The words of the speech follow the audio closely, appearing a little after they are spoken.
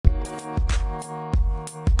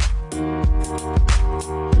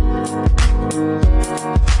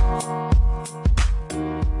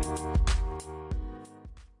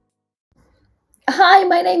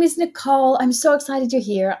name is Nicole. I'm so excited you're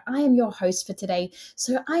here. I am your host for today.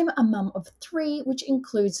 So, I'm a mum of three, which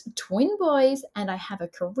includes twin boys, and I have a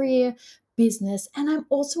career, business, and I'm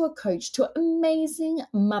also a coach to amazing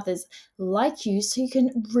mothers like you so you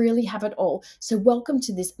can really have it all. So, welcome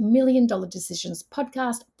to this $1 Million Decisions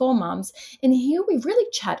podcast for mums. And here we really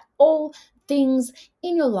chat all things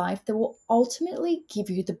in your life that will ultimately give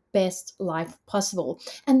you the best life possible.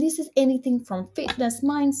 And this is anything from fitness,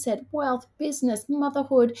 mindset, wealth, business,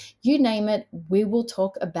 motherhood, you name it, we will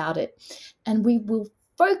talk about it. And we will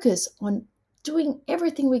focus on doing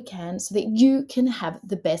everything we can so that you can have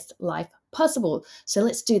the best life possible. So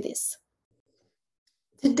let's do this.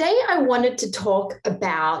 Today, I wanted to talk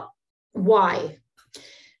about why.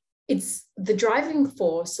 It's the driving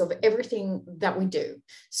force of everything that we do.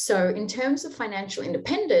 So in terms of financial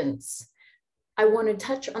independence, I want to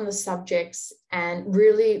touch on the subjects and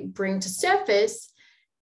really bring to surface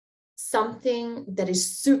something that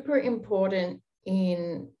is super important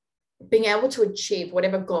in being able to achieve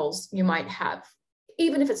whatever goals you might have,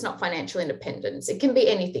 even if it's not financial independence. It can be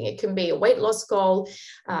anything. It can be a weight loss goal,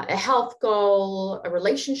 a health goal, a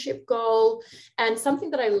relationship goal, and something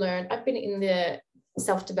that I learned. I've been in the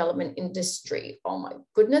self-development industry, oh my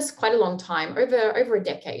goodness, quite a long time, over a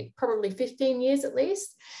decade, probably 15 years at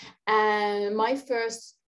least. And my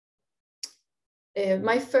first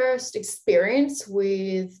experience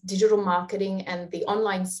with digital marketing and the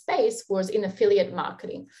online space was in affiliate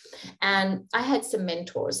marketing. And I had some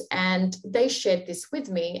mentors and they shared this with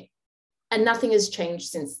me, and nothing has changed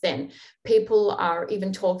since then. People are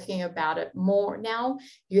even talking about it more now.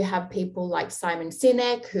 You have people like Simon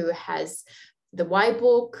Sinek, who has the Why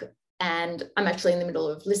book, and I'm actually in the middle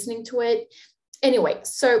of listening to it. Anyway,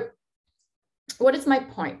 so what is my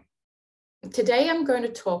point? Today, I'm going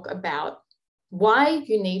to talk about why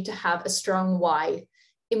you need to have a strong why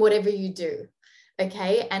in whatever you do,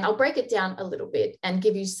 okay? And I'll break it down a little bit and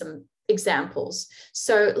give you some examples.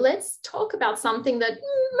 So let's talk about something that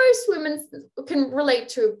most women can relate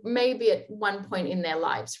to maybe at one point in their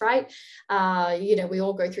lives, right? We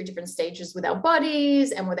all go through different stages with our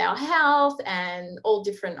bodies and with our health and all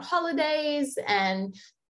different holidays. And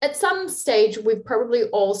at some stage, we've probably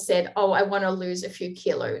all said, oh, I want to lose a few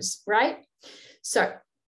kilos, right? So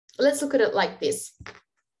let's look at it like this.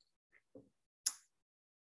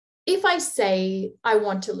 If I say I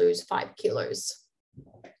want to lose 5 kilos,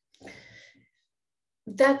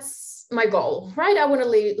 that's my goal, right? I want to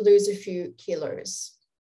lose a few kilos.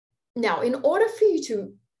 Now, in order for you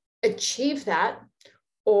to achieve that,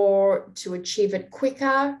 or to achieve it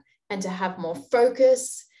quicker and to have more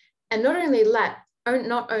focus, and not only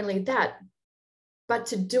that, but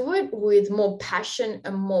to do it with more passion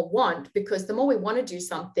and more want, because the more we want to do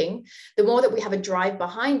something, the more that we have a drive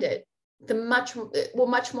behind it, we're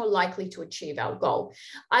much more likely to achieve our goal.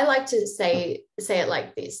 I like to say it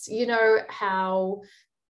like this. You know how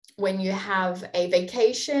when you have a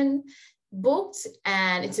vacation booked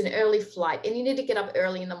and it's an early flight and you need to get up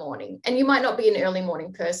early in the morning, and you might not be an early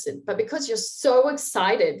morning person, but because you're so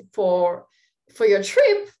excited for your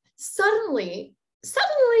trip, suddenly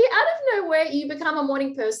out of nowhere, you become a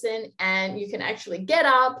morning person and you can actually get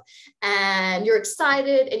up and you're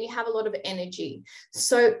excited and you have a lot of energy.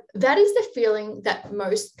 So that is the feeling that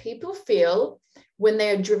most people feel when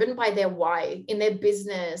they're driven by their why in their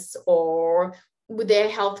business or with their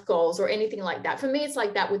health goals or anything like that. For me, it's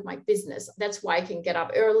like that with my business. That's why I can get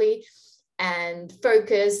up early and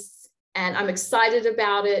focus, and I'm excited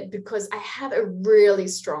about it because I have a really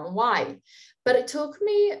strong why. But it took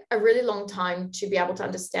me a really long time to be able to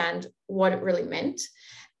understand what it really meant.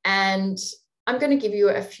 And I'm going to give you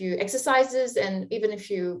a few exercises and even a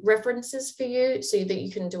few references for you so that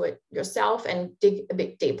you can do it yourself and dig a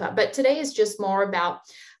bit deeper. But today is just more about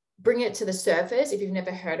bringing it to the surface if you've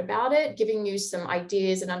never heard about it, giving you some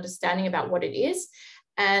ideas and understanding about what it is.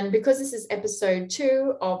 And because this is episode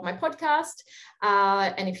 2 of my podcast,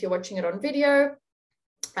 and if you're watching it on video,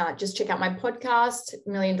 just check out my podcast, $1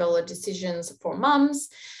 Million Decisions for Mums,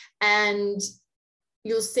 and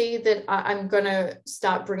you'll see that I'm going to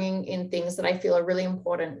start bringing in things that I feel are really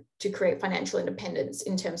important to create financial independence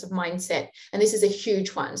in terms of mindset. And this is a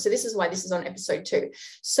huge one. So this is why this is on episode 2.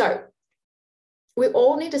 So we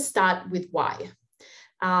all need to start with why.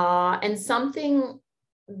 And something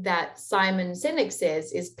that Simon Sinek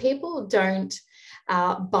says is people don't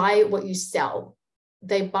buy what you sell.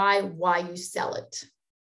 They buy why you sell it.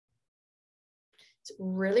 It's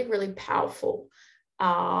really, really powerful.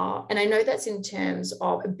 And I know that's in terms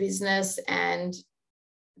of a business. And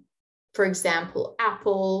for example,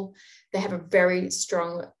 Apple, they have a very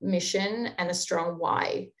strong mission and a strong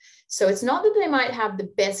why. So it's not that they might have the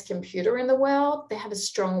best computer in the world, they have a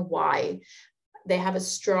strong why. They have a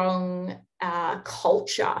strong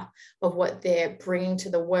culture of what they're bringing to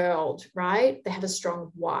the world, right? They have a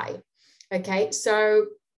strong why. Okay, so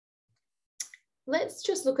let's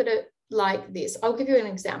just look at it like this. I'll give you an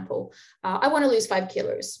example. I want to lose 5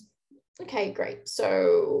 kilos. Okay, great.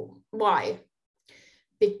 So why?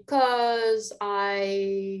 Because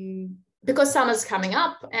summer's coming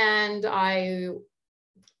up and I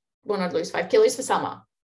want to lose 5 kilos for summer.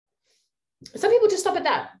 Some people just stop at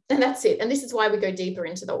that and that's it. And this is why we go deeper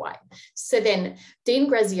into the why. So then Dean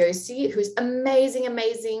Graziosi, who's amazing.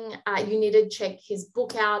 You need to check his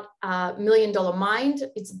book out, $1 Million Mind.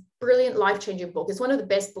 It's a brilliant, life-changing book. It's one of the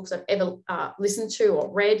best books I've ever listened to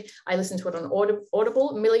or read. I listened to it on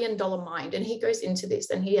Audible, $1 Million Mind. And he goes into this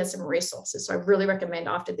and he has some resources. So I really recommend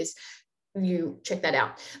after this, you check that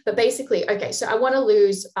out. But basically, okay, so I want to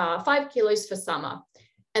lose 5 kilos for summer.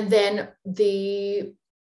 And then the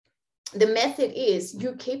method is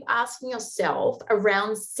you keep asking yourself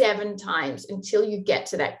around 7 times until you get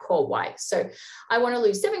to that core why. So I want to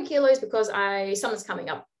lose 7 kilos because summer's coming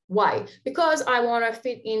up. Why? Because I want to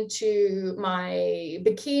fit into my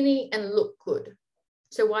bikini and look good.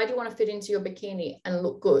 So why do you want to fit into your bikini and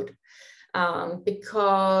look good?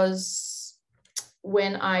 Because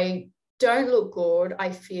when I don't look good, I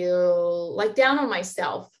feel like down on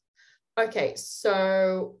myself. Okay,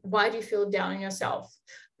 so why do you feel down on yourself?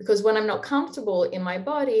 Because when I'm not comfortable in my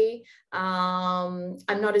body, I'm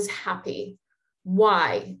not as happy.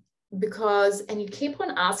 Why? Because, and you keep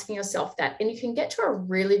on asking yourself that, and you can get to a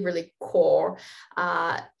really, really core.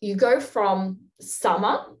 You go from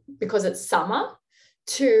summer, because it's summer,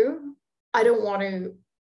 to I don't want to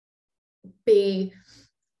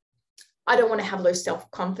have low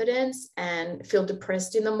self-confidence and feel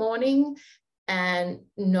depressed in the morning and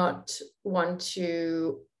not want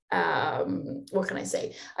to what can I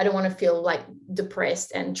say? I don't want to feel like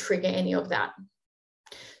depressed and trigger any of that.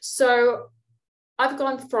 So I've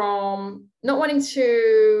gone from not wanting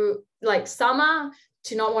to like summer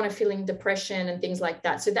to not want to feeling depression and things like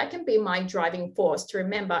that. So that can be my driving force to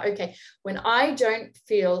remember, okay, when I don't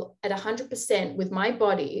feel at 100% with my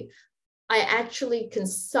body, I actually can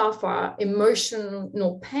suffer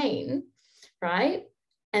emotional pain, right?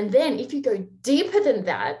 And then if you go deeper than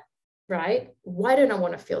that, right? Why don't I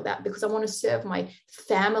want to feel that? Because I want to serve my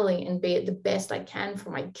family and be the best I can for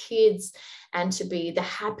my kids and to be the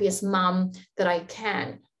happiest mom that I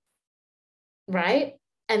can, right?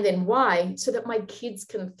 And then why? So that my kids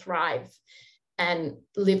can thrive and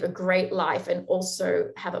live a great life and also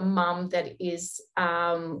have a mom that is,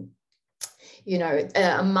 a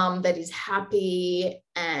mom that is happy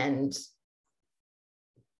and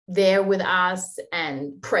there with us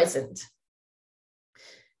and present.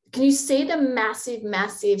 Can you see the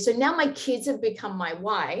massive? So now my kids have become my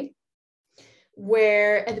why,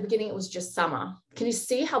 where at the beginning it was just summer. Can you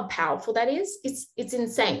see how powerful that is? It's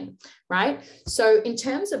insane, right? So in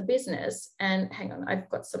terms of business, and hang on, I've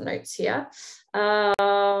got some notes here.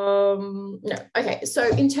 No, okay. So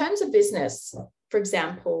in terms of business, for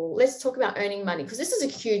example, let's talk about earning money, because this is a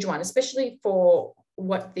huge one, especially for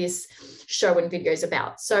what this show and video is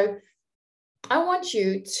about. So I want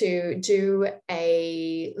you to do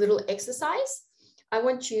a little exercise. I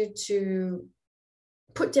want you to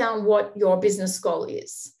put down what your business goal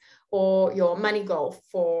is or your money goal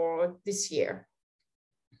for this year.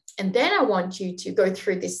 And then I want you to go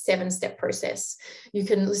through this 7-step process. You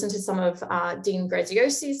can listen to some of Dean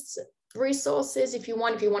Graziosi's resources if you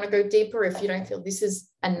want to go deeper, if you don't feel this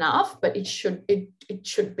is enough, but it should be.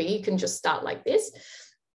 You can just start like this.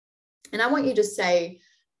 And I want you to say,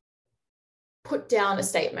 put down a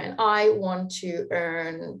statement. I want to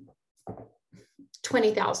earn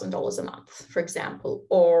 $20,000 a month, for example,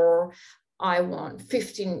 or I want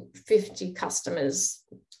 50 customers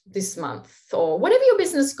this month, or whatever your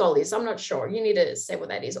business goal is. I'm not sure. You need to say what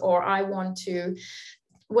that is. Or I want to,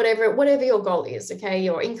 whatever your goal is, okay?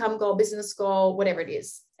 Your income goal, business goal, whatever it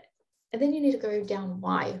is. And then you need to go down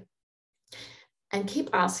why. And keep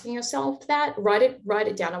asking yourself that. Write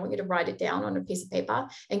it down. I want you to write it down on a piece of paper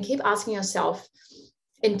and keep asking yourself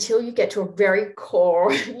until you get to a very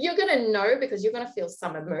core. You're going to know, because you're going to feel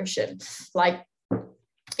some emotion. Like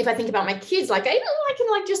if I think about my kids, like I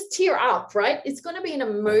can just tear up, right? It's going to be an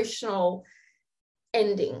emotional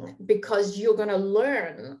ending, because you're going to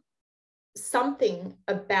learn something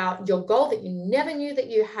about your goal that you never knew that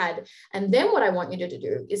you had. And then what I want you to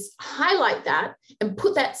do is highlight that and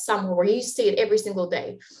put that somewhere where you see it every single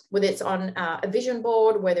day, whether it's on a vision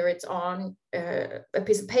board, whether it's on a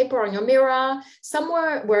piece of paper on your mirror,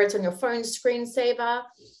 somewhere where it's on your phone screensaver.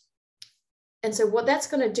 And so what that's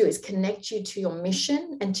going to do is connect you to your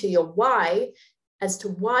mission and to your why, as to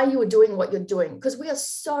why you are doing what you're doing. Because we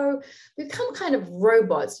become kind of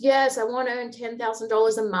robots. Yes, I want to earn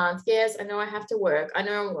 $10,000 a month. Yes, I know I have to work. I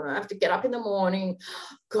know I'm going to have to get up in the morning.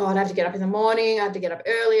 God, I have to get up in the morning. I have to get up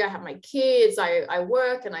early. I have my kids. I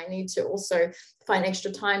work, and I need to also find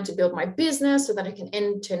extra time to build my business so that I can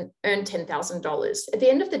earn $10,000. At the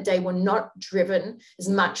end of the day, we're not driven as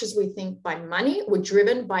much as we think by money. We're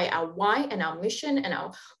driven by our why and our mission and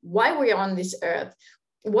our why we're on this earth,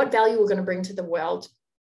 what value we're going to bring to the world,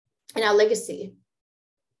 and our legacy,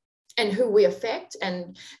 and who we affect,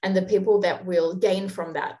 and the people that will gain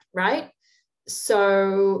from that, right?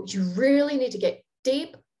 So you really need to get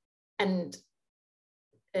deep and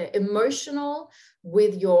emotional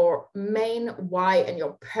with your main why and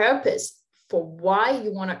your purpose for why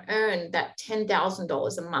you want to earn that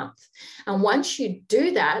 $10,000 a month. And once you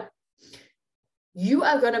do that, you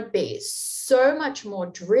are going to be so much more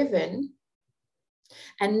driven.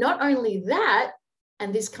 And not only that,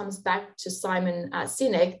 and this comes back to Simon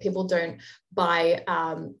Sinek, people don't buy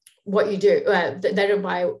what you do. They don't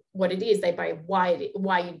buy what it is. They buy why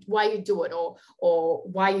you do it, or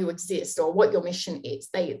why you exist, or what your mission is.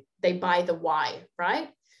 They buy the why, right?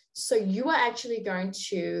 So you are actually going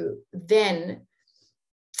to then,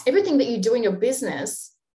 everything that you do in your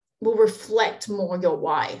business will reflect more your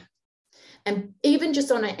why. And even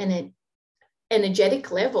just on an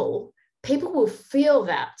energetic level, people will feel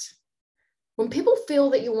that. When people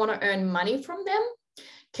feel that you want to earn money from them,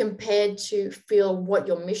 compared to feel what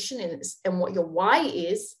your mission is and what your why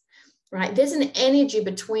is, right? There's an energy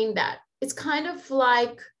between that. It's kind of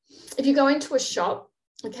like if you go into a shop,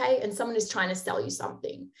 okay, and someone is trying to sell you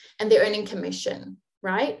something and they're earning commission,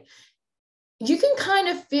 right? You can kind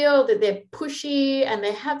of feel that they're pushy and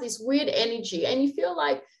they have this weird energy, and you feel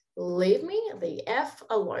like, leave me the F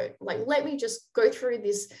alone. Like, let me just go through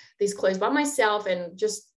these clothes by myself and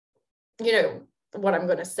just, you know, what I'm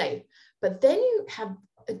going to say. But then you have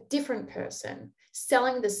a different person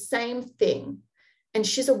selling the same thing, and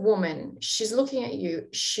she's a woman. She's looking at you.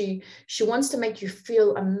 She wants to make you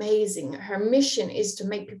feel amazing. Her mission is to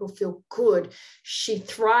make people feel good. She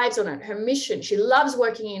thrives on it. Her mission, she loves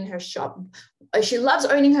working in her shop. She loves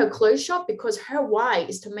owning her clothes shop because her why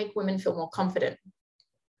is to make women feel more confident.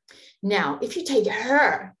 Now, if you take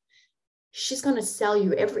her, she's going to sell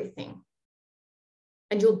you everything,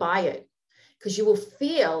 and you'll buy it because you will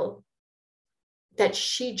feel that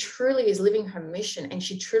she truly is living her mission and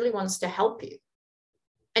she truly wants to help you.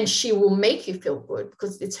 And she will make you feel good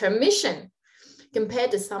because it's her mission, compared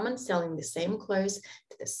to someone selling the same clothes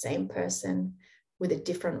to the same person with a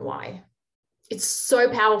different why. It's so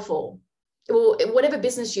powerful. Well, whatever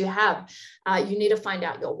business you have, you need to find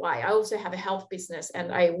out your why. I also have a health business,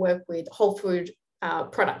 and I work with whole food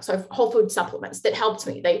products, so whole food supplements that helped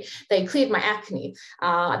me. They cleared my acne.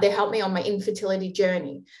 They helped me on my infertility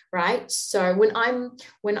journey, right? So when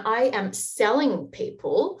I am selling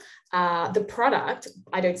people the product,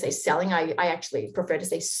 I don't say selling. I actually prefer to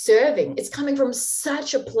say serving. It's coming from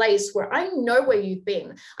such a place where I know where you've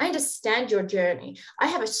been. I understand your journey. I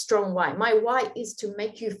have a strong why. My why is to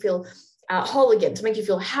make you feel whole again, to make you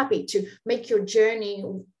feel happy, to make your journey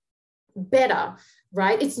better,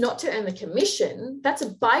 right? It's not to earn the commission. That's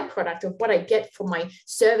a byproduct of what I get for my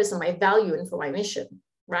service and my value and for my mission,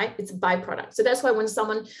 right? It's a byproduct. So that's why when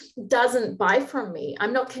someone doesn't buy from me,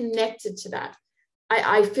 I'm not connected to that.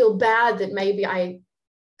 I feel bad that maybe I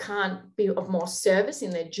can't be of more service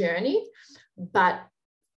in their journey, but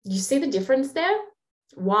you see the difference there?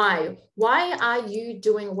 Why? Why are you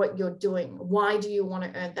doing what you're doing? Why do you want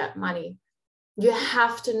to earn that money? You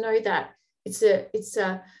have to know that it's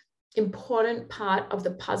a important part of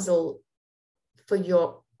the puzzle for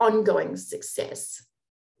your ongoing success.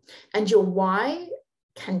 And your why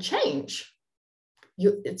can change.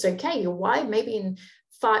 It's okay. Your why, maybe in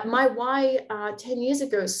my why 10 years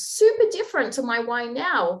ago is super different to my why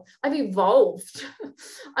now. I've evolved.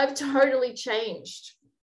 I've totally changed.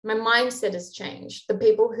 My mindset has changed. The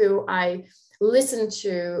people who I listen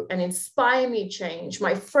to and inspire me change.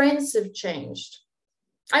 My friends have changed.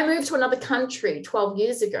 I moved to another country 12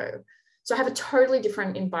 years ago. So I have a totally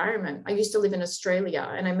different environment. I used to live in Australia,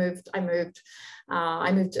 and I moved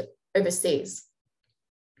overseas.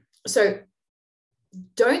 So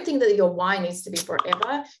don't think that your why needs to be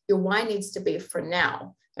forever. Your why needs to be for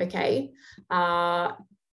now. Okay.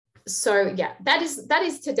 So yeah, that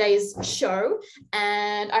is today's show,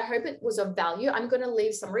 and I hope it was of value. I'm going to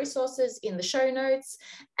leave some resources in the show notes,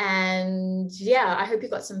 and yeah, I hope you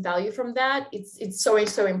got some value from that. It's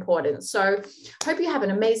so important. So hope you have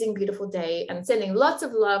an amazing, beautiful day, and sending lots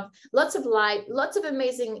of love, lots of light, lots of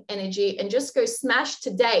amazing energy, and just go smash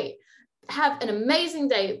today. Have an amazing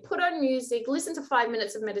day. Put on music, listen to 5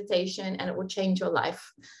 minutes of meditation, and it will change your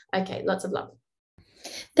life. Okay, lots of love.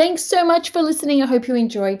 Thanks so much for listening. I hope you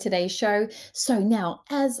enjoyed today's show. So now,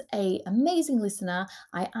 as an amazing listener,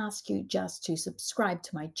 I ask you just to subscribe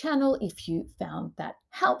to my channel if you found that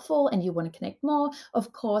helpful and you want to connect more.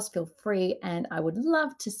 Of course, feel free, and I would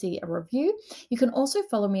love to see a review. You can also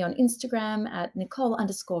follow me on Instagram at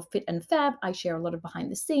Nicole_fit and fab. I share a lot of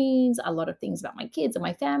behind the scenes, a lot of things about my kids and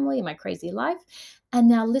my family and my crazy life. And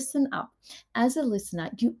now listen up. As a listener,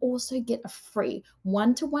 you also get a free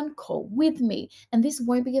one-to-one call with me, and this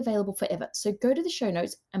won't be available forever. So go to the show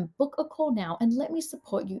notes and book a call now and let me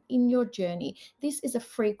support you in your journey. This is a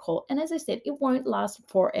free call, and as I said, it won't last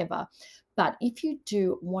forever. But if you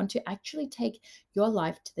do want to actually take your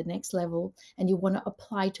life to the next level and you want to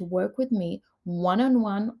apply to work with me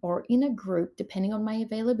one-on-one or in a group, depending on my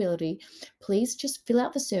availability, please just fill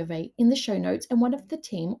out the survey in the show notes, and one of the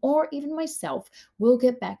team or even myself will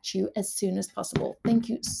get back to you as soon as possible. Thank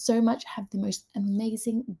you so much. Have the most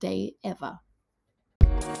amazing day ever.